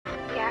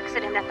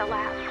happened at the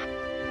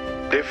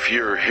lab. If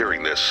you're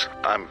hearing this,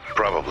 I'm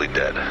probably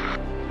dead.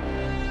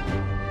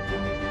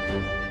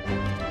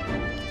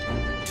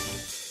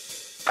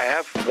 I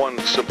have one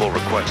simple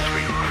request for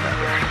you,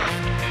 Commander.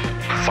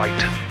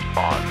 Fight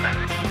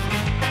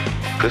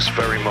on. This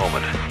very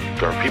moment,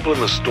 there are people in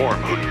the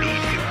storm who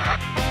need you.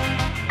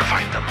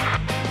 Find them.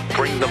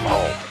 Bring them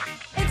home.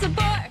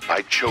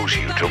 I chose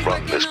you to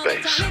run this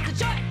base.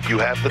 You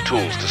have the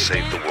tools to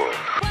save the world.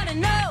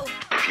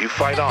 If you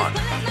fight on,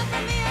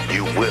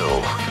 you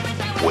will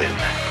win.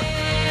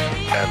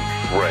 And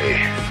Ray,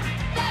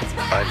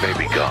 I may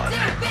be gone,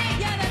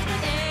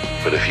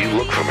 but if you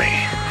look for me,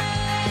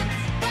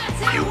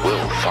 you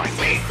will find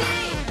me.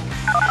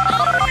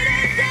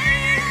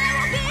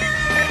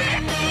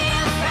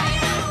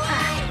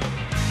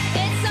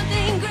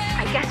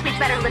 I guess we'd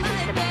better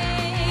listen to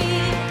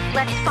them.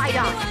 Let's fight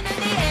on.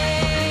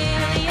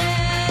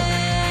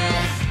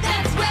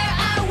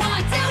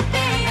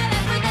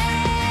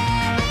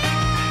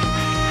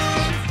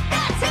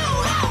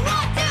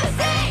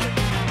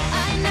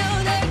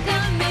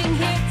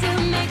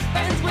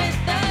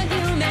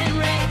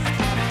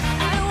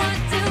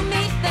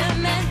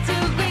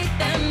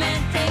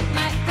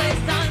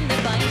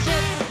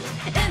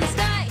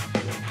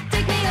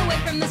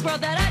 This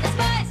world that I